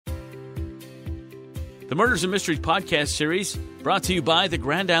The Murders and Mysteries podcast series brought to you by the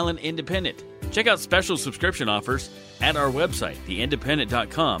Grand Island Independent. Check out special subscription offers at our website,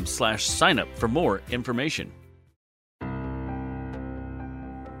 theindependent.com/signup for more information.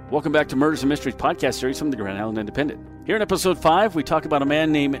 Welcome back to Murders and Mysteries podcast series from the Grand Island Independent. Here in episode 5, we talk about a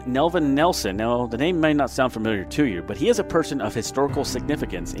man named Nevin Nelson. Now, the name may not sound familiar to you, but he is a person of historical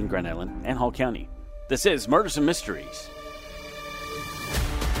significance in Grand Island and Hall County. This is Murders and Mysteries.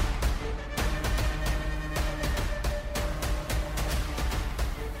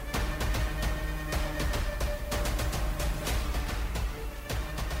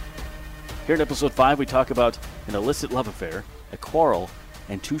 Here in episode 5, we talk about an illicit love affair, a quarrel,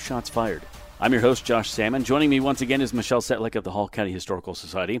 and 2 shots fired. I'm your host, Josh Salmon. Joining me once again is Michelle Setlick of the Hall County Historical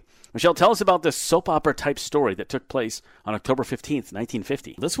Society. Michelle, tell us about this soap opera-type story that took place on October 15th,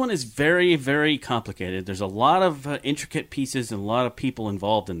 1950. This one is very, very complicated. There's a lot of intricate pieces and a lot of people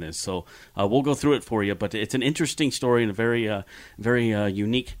involved in this, so we'll go through it for you, but it's an interesting story and a very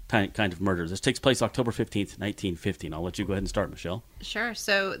unique kind of murder. This takes place October 15th, 1950, and I'll let you go ahead and start, Michelle. Sure.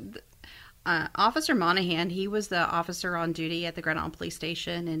 So Officer Monahan, he was the officer on duty at the Grand Island Police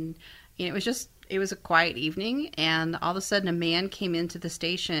Station, and it was a quiet evening, and all of a sudden a man came into the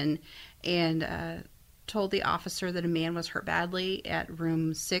station and told the officer that a man was hurt badly at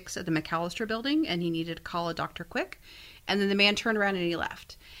room 6 at the McAllister building, and he needed to call a doctor quick. And then the man turned around and he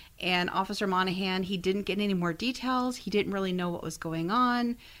left. And Officer Monahan, he didn't get any more details. He didn't really know what was going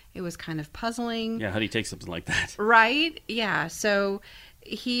on. It was kind of puzzling. Yeah, how do you take something like that? Right? Yeah. So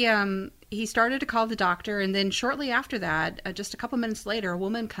he started to call the doctor, and then shortly after that, just a couple minutes later, a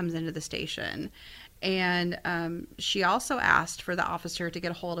woman comes into the station, and she also asked for the officer to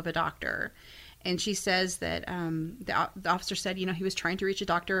get a hold of a doctor. And she says that the officer said, he was trying to reach a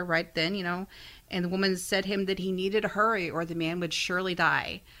doctor right then, and the woman said him that he needed to hurry or the man would surely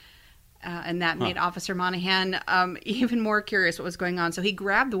die. And that made Officer Monahan even more curious what was going on. So he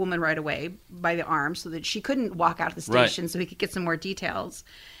grabbed the woman right away by the arm so that she couldn't walk out of the station, so he could get some more details.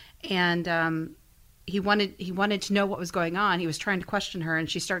 And he wanted to know what was going on. He was trying to question her, and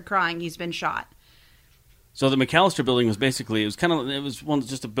she started crying. He's been shot. So the McAllister building was basically, it was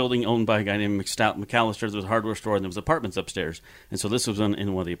just a building owned by a guy named McAllister. There was a hardware store, and there was apartments upstairs. And so this was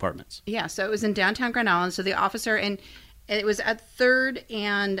in one of the apartments. Yeah, so it was in downtown Grand Island. So the officer, and it was at 3rd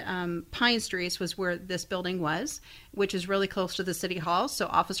and Pine Streets was where this building was, which is really close to the city hall. So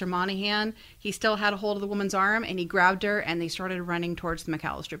Officer Monahan, he still had a hold of the woman's arm, and he grabbed her, and they started running towards the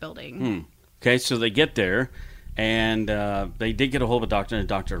McAllister building. Okay, so they get there, and they did get a hold of a doctor, and the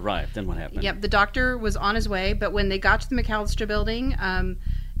doctor arrived. Then what happened? Yep, the doctor was on his way, but when they got to the McAllister building,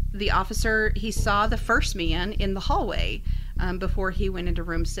 the officer, he saw the first man in the hallway before he went into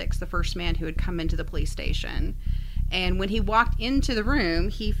room 6, the first man who had come into the police station. And when he walked into the room,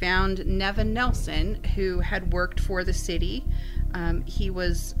 he found Nevin Nelson, who had worked for the city. He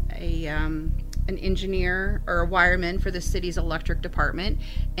was an engineer or a wireman for the city's electric department.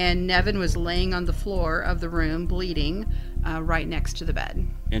 And Nevin was laying on the floor of the room, bleeding, right next to the bed.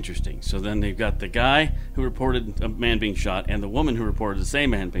 Interesting. So then they've got the guy who reported a man being shot and the woman who reported the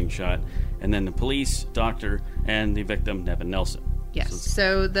same man being shot. And then the police, doctor, and the victim, Nevin Nelson. Yes.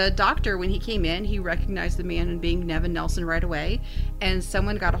 So the doctor, when he came in, he recognized the man as being Nevin Nelson right away, and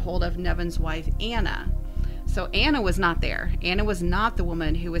someone got a hold of Nevin's wife, Anna. So Anna was not there. Anna was not the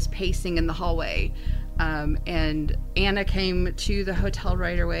woman who was pacing in the hallway. And Anna came to the hotel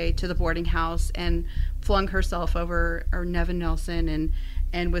right away, to the boarding house, and flung herself over Nevin Nelson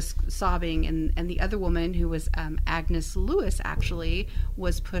and was sobbing. And the other woman, who was Agnes Lewis, actually,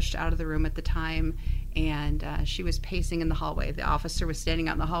 was pushed out of the room at the time, and she was pacing in the hallway. The officer was standing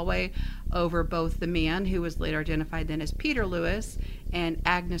out in the hallway over both the man, who was later identified then as Peter Lewis, and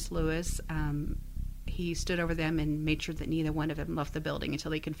Agnes Lewis. He stood over them and made sure that neither one of them left the building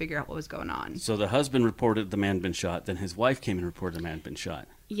until they could figure out what was going on. So the husband reported the man had been shot, then his wife came and reported the man had been shot.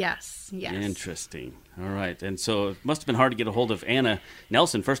 Yes. Interesting. All right. And so it must have been hard to get a hold of Anna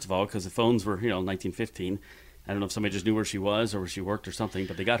Nelson, first of all, because the phones were, 1915. I don't know if somebody just knew where she was or where she worked or something,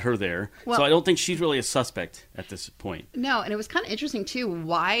 but they got her there. Well, so I don't think she's really a suspect at this point. No, and it was kind of interesting, too,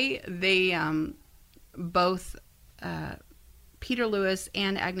 why they both... Peter Lewis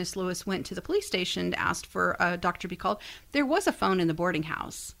and Agnes Lewis went to the police station to ask for a doctor to be called. There was a phone in the boarding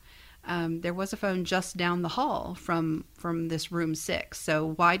house. There was a phone just down the hall from this room 6.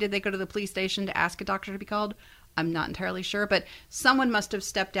 So why did they go to the police station to ask a doctor to be called? I'm not entirely sure, but someone must have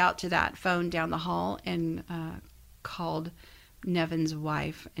stepped out to that phone down the hall and called Nevin's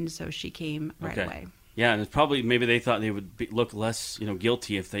wife, and so she came right away. Yeah, and it's probably, maybe they thought they would look less,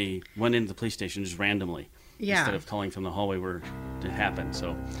 guilty if they went into the police station just randomly. Yeah. Instead of calling from the hallway where it happened.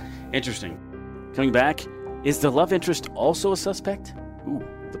 So, interesting. Coming back, is the love interest also a suspect? Ooh,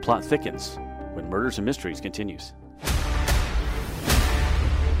 the plot thickens when Murders and Mysteries continues.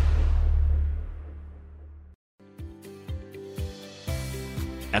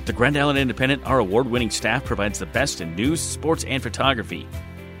 At the Grand Island Independent, our award-winning staff provides the best in news, sports, and photography.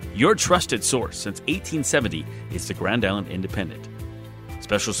 Your trusted source since 1870 is the Grand Island Independent.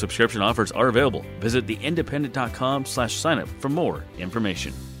 Special subscription offers are available. Visit theindependent.com/signup for more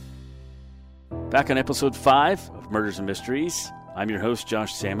information. Back on episode 5 of Murders and Mysteries, I'm your host,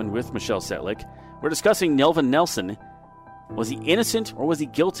 Josh Salmon, with Michelle Setlick. We're discussing Nevin Nelson. Was he innocent or was he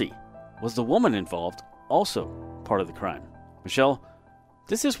guilty? Was the woman involved also part of the crime? Michelle,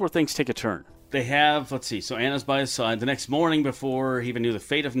 this is where things take a turn. They have, so Anna's by his side. The next morning, before he even knew the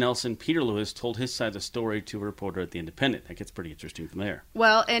fate of Nelson, Peter Lewis told his side of the story to a reporter at The Independent. That gets pretty interesting from there.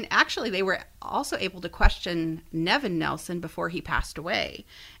 Well, and actually they were also able to question Nevin Nelson before he passed away.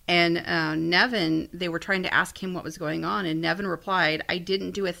 And Nevin, they were trying to ask him what was going on, and Nevin replied, "I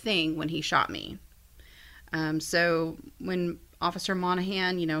didn't do a thing when he shot me." So when Officer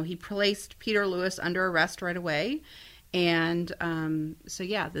Monahan, he placed Peter Lewis under arrest right away. And then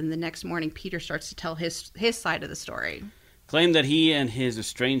the next morning, Peter starts to tell his side of the story. Claimed that he and his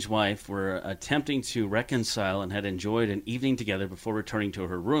estranged wife were attempting to reconcile and had enjoyed an evening together before returning to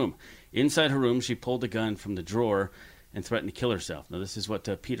her room. Inside her room, she pulled a gun from the drawer and threatened to kill herself. Now, this is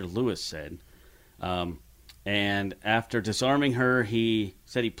what Peter Lewis said. And after disarming her, he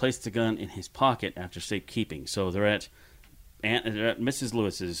said he placed the gun in his pocket after safekeeping. So they're at Mrs.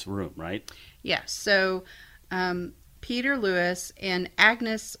 Lewis's room, right? Yes. So Peter Lewis and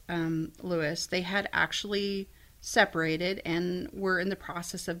Agnes Lewis, they had actually separated and were in the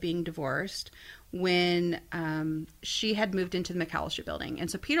process of being divorced when she had moved into the McAllister building. And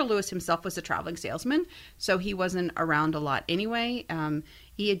so Peter Lewis himself was a traveling salesman, so he wasn't around a lot anyway.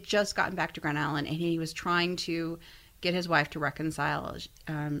 He had just gotten back to Grand Island, and he was trying to get his wife to reconcile.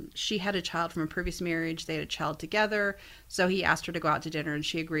 She had a child from a previous marriage. They had a child together, so he asked her to go out to dinner, and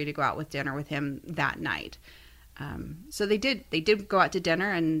she agreed to go out with dinner with him that night. So they did go out to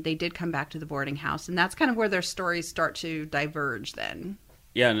dinner, and they did come back to the boarding house, and that's kind of where their stories start to diverge then.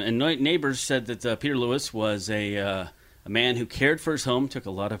 Yeah, and neighbors said that Peter Lewis was a man who cared for his home, took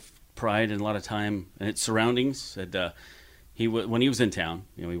a lot of pride and a lot of time in its surroundings. Said when he was in town,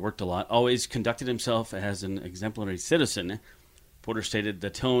 he worked a lot, always conducted himself as an exemplary citizen. Porter stated the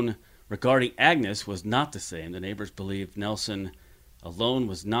tone regarding Agnes was not the same. The neighbors believed Nelson alone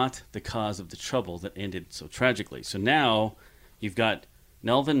was not the cause of the trouble that ended so tragically. So now you've got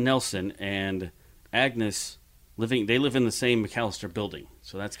Nevin Nelson and Agnes living. They live in the same McAllister building.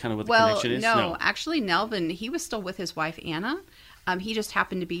 So that's kind of what the connection is? No, actually Nevin, he was still with his wife Anna. He just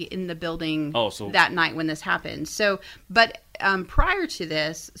happened to be in the building that night when this happened. So, but prior to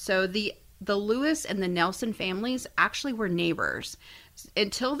this, so the Lewis and the Nelson families actually were neighbors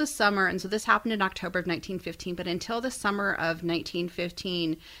until the summer. And so this happened in October of 1915, but until the summer of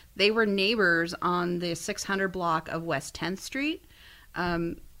 1915, they were neighbors on the 600 block of West 10th Street.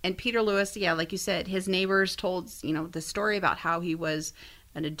 And Peter Lewis, like you said, his neighbors told, the story about how he was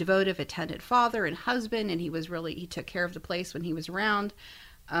a devoted, attentive father and husband, and he took care of the place when he was around.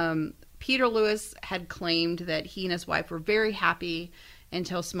 Peter Lewis had claimed that he and his wife were very happy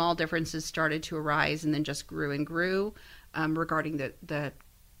until small differences started to arise and then just grew and grew regarding the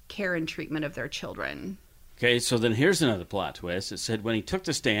care and treatment of their children. Okay, so then here's another plot twist. It said when he took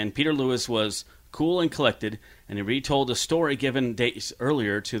the stand, Peter Lewis was cool and collected, and he retold a story given days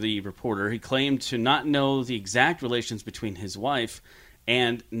earlier to the reporter. He claimed to not know the exact relations between his wife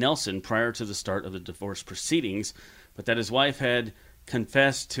and Nelson prior to the start of the divorce proceedings, but that his wife had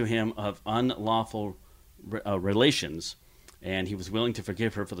confessed to him of unlawful relations, and he was willing to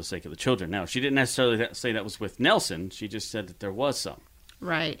forgive her for the sake of the children. Now, she didn't necessarily say that was with Nelson. She just said that there was some.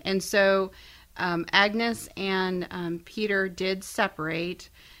 Right. And so Agnes and Peter did separate,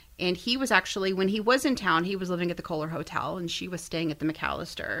 and he was actually, when he was in town, he was living at the Kohler Hotel, and she was staying at the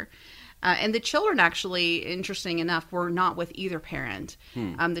McAllister. And the children actually, interesting enough, were not with either parent.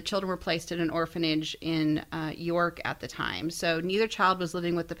 The children were placed in an orphanage in York at the time. So neither child was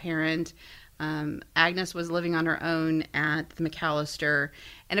living with the parent. Agnes was living on her own at the McAllister.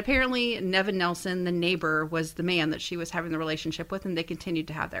 And apparently Nevin Nelson, the neighbor, was the man that she was having the relationship with, and they continued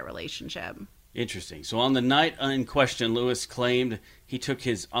to have that relationship. Interesting. So on the night in question, Lewis claimed he took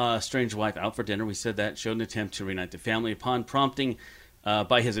his estranged wife out for dinner. We said that, showed an attempt to reunite the family. Upon prompting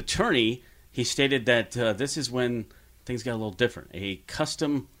by his attorney, he stated that this is when things got a little different. A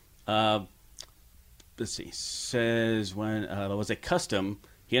custom, says when it was a custom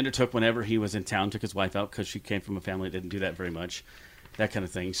he undertook whenever he was in town, took his wife out because she came from a family that didn't do that very much. that kind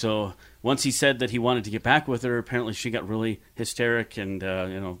of thing. So once he said that he wanted to get back with her, apparently she got really hysteric, and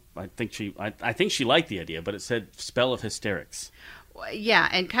I think she liked the idea, but it said spell of hysterics. Yeah,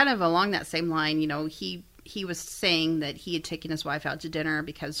 and kind of along that same line, he was saying that he had taken his wife out to dinner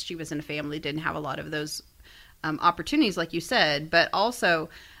because she was in a family, didn't have a lot of those opportunities, like you said, but also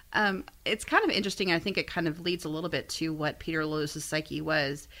it's kind of interesting. I think it kind of leads a little bit to what Peter Lewis's psyche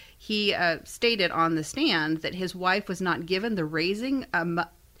was. He stated on the stand that his wife was not given the raising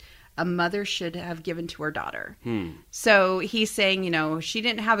a mother should have given to her daughter. So he's saying, she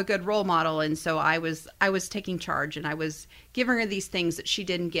didn't have a good role model, and so I was taking charge, and I was giving her these things that she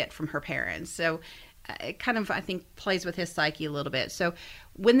didn't get from her parents. So it kind of, I think, plays with his psyche a little bit. So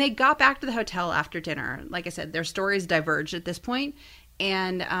when they got back to the hotel after dinner, like I said, their stories diverged at this point.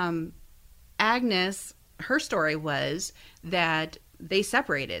 And Agnes, her story was that they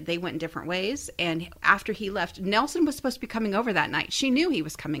separated. They went in different ways. And after he left, Nelson was supposed to be coming over that night. She knew he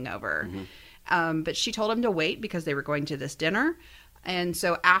was coming over. But she told him to wait because they were going to this dinner. And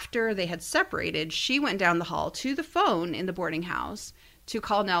so after they had separated, she went down the hall to the phone in the boarding house to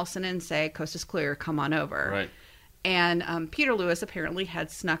call Nelson and say, "Coast is clear, come on over." Right. And Peter Lewis apparently had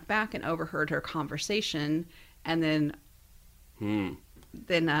snuck back and overheard her conversation, and then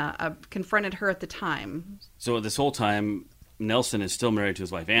confronted her at the time. So this whole time, Nelson is still married to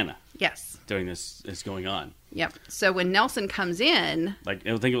his wife, Anna. Yes. During this is going on. Yep. So when Nelson comes in... I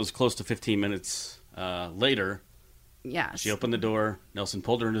think it was close to 15 minutes later. Yes. She opened the door. Nelson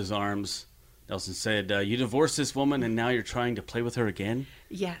pulled her in his arms. Nelson said, "You divorced this woman and now you're trying to play with her again?"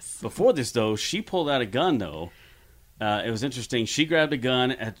 Yes. Before this, though, she pulled out a gun, though. It was interesting. She grabbed a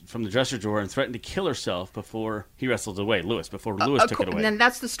gun from the dresser drawer and threatened to kill herself before he wrestled it away, Lewis took it away. And then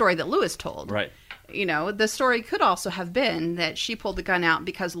that's the story that Lewis told. Right. The story could also have been that she pulled the gun out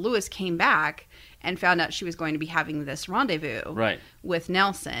because Lewis came back and found out she was going to be having this rendezvous with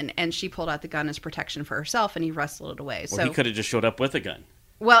Nelson, and she pulled out the gun as protection for herself, and he wrestled it away. Or he could have just showed up with a gun.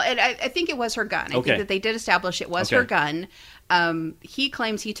 Well, I think it was her gun. I think that they did establish it was her gun. He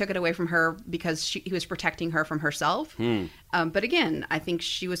claims he took it away from her because he was protecting her from herself. But again, I think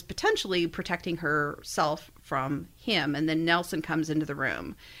she was potentially protecting herself from him. And then Nelson comes into the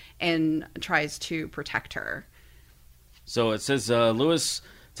room and tries to protect her. So it says Lewis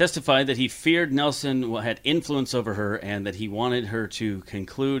testified that he feared Nelson had influence over her and that he wanted her to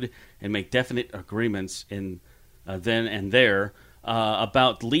conclude and make definite agreements in then and there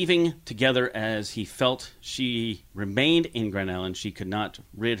about leaving together, as he felt she remained in Grand Island. She could not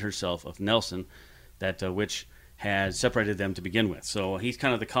rid herself of Nelson, that which had separated them to begin with. So he's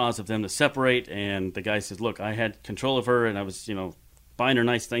kind of the cause of them to separate, and the guy says, "Look, I had control of her, and I was, buying her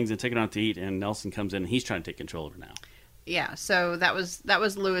nice things and taking her out to eat," and Nelson comes in, and he's trying to take control of her now. Yeah, so that was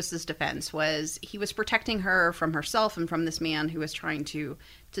Lewis's defense, was he was protecting her from herself and from this man who was trying to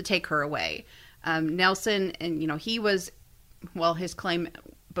take her away. Nelson, and he was... Well, his claim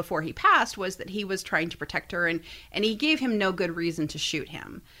before he passed was that he was trying to protect her, and he gave him no good reason to shoot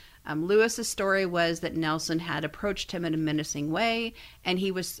him. Lewis's story was that Nelson had approached him in a menacing way, and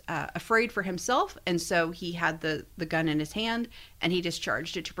he was afraid for himself, and so he had the gun in his hand, and he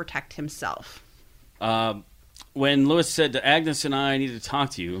discharged it to protect himself. When Lewis said, "Agnes and I need to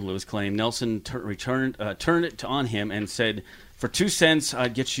talk to you," Lewis claimed, Nelson turned it on him and said, "For 2 cents,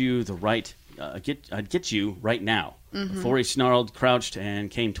 I'd get you I'd get you right now." Before he snarled, crouched, and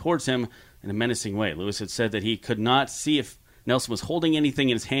came towards him in a menacing way. Lewis had said that he could not see if Nelson was holding anything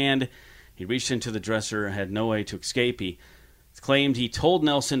in his hand. He reached into the dresser and had no way to escape. He claimed he told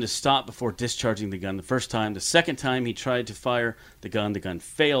Nelson to stop before discharging the gun the first time. The second time he tried to fire the gun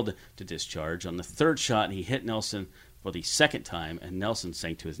failed to discharge. On the third shot, he hit Nelson for the second time, and Nelson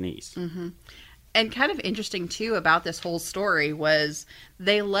sank to his knees. And kind of interesting, too, about this whole story was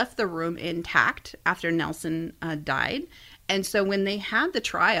they left the room intact after Nelson died. And so when they had the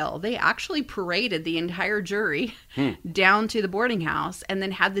trial, they actually paraded the entire jury down to the boarding house and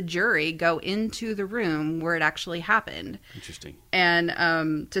then had the jury go into the room where it actually happened. Interesting.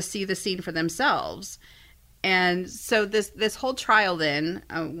 And to see the scene for themselves. And so this whole trial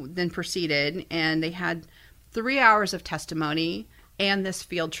then proceeded, and they had 3 hours of testimony and this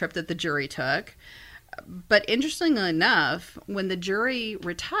field trip that the jury took. But interestingly enough, when the jury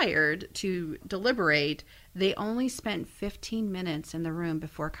retired to deliberate, they only spent 15 minutes in the room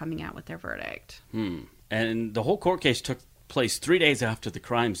before coming out with their verdict. And the whole court case took place 3 days after the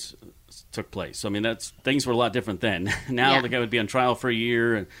crimes took place. So, I mean, things were a lot different then. Now the guy would be on trial for a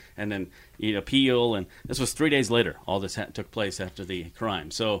year and then he'd appeal. And this was 3 days later. All this took place after the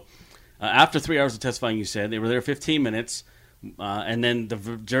crime. So after 3 hours of testifying, you said, they were there 15 minutes. And then the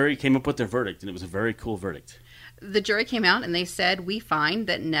jury came up with their verdict, and it was a very cool verdict. The jury came out and they said, we find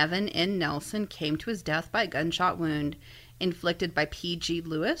that Nevin N. Nelson came to his death by a gunshot wound inflicted by P.G.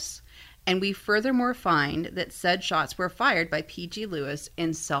 Lewis. And we furthermore find that said shots were fired by P.G. Lewis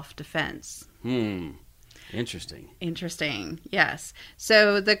in self-defense. Interesting, yes.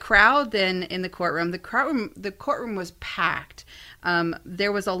 So the crowd then in the courtroom was packed.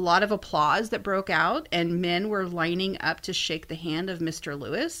 There was a lot of applause that broke out, and men were lining up to shake the hand of Mr.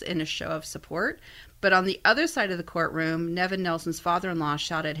 Lewis in a show of support. But on the other side of the courtroom, Nevin Nelson's father-in-law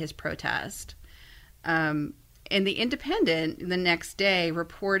shouted his protest. And the Independent the next day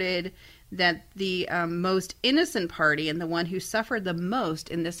reported that the most innocent party and the one who suffered the most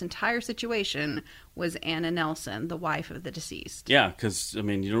in this entire situation was Anna Nelson, the wife of the deceased. Yeah, because, I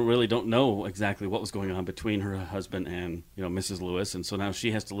mean, you don't know exactly what was going on between her husband and, Mrs. Lewis, and so now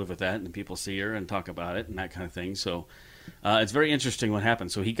she has to live with that, and people see her and talk about it and that kind of thing. So it's very interesting what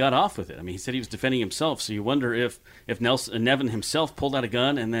happened. So he got off with it. I mean, he said he was defending himself, so you wonder if Nevin himself pulled out a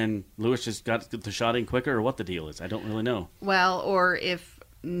gun and then Lewis just got the shot in quicker, or what the deal is. I don't really know. Well, or if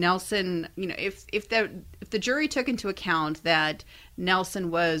Nelson, if the jury took into account that Nelson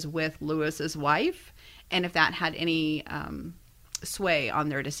was with Lewis's wife, and if that had any sway on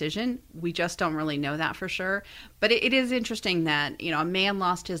their decision, we just don't really know that for sure. But it is interesting that a man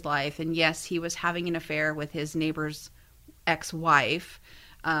lost his life, and yes, he was having an affair with his neighbor's ex-wife.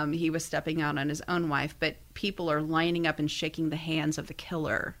 He was stepping out on his own wife, but people are lining up and shaking the hands of the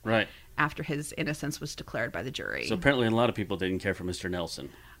killer. Right. After his innocence was declared by the jury. So apparently a lot of people didn't care for Mr. Nelson,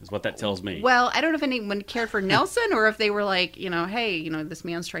 is what that tells me. Well, I don't know if anyone cared for Nelson or if they were like, hey, this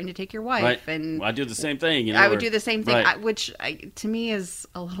man's trying to take your wife. Right. And well, I do the same thing. I would do the same thing, right. which to me is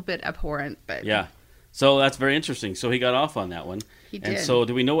a little bit abhorrent. But yeah. So that's very interesting. So he got off on that one. He did. And so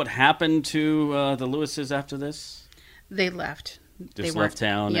do we know what happened to the Lewises after this? They left. Just left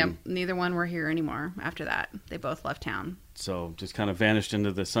town? Yep. Neither one were here anymore after that. They both left town. So just kind of vanished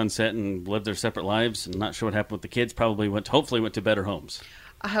into the sunset and lived their separate lives. And not sure what happened with the kids. Hopefully went to better homes.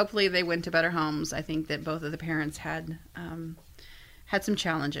 Hopefully they went to better homes. I think that both of the parents had some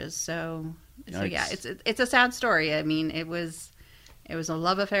challenges. So yeah, it's a sad story. I mean, it was a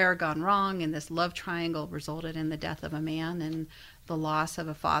love affair gone wrong, and this love triangle resulted in the death of a man and the loss of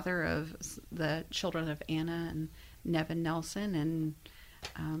a father of the children of Anna and Nevin Nelson,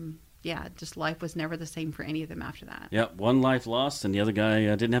 and just life was never the same for any of them after that. Yep, one life lost, and the other guy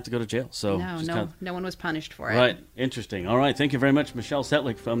didn't have to go to jail. So no one was punished for it. Right, interesting. All right, thank you very much, Michelle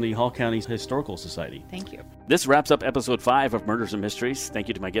Setlick from the Hall County Historical Society. Thank you. This wraps up episode 5 of Murders and Mysteries. Thank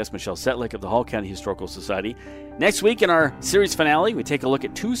you to my guest, Michelle Setlick of the Hall County Historical Society. Next week in our series finale, we take a look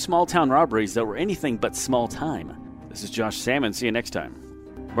at 2 small-town robberies that were anything but small time. This is Josh Salmon. See you next time.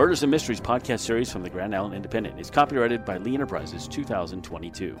 Murders and Mysteries podcast series from the Grand Island Independent is copyrighted by Lee Enterprises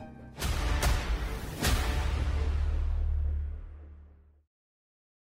 2022.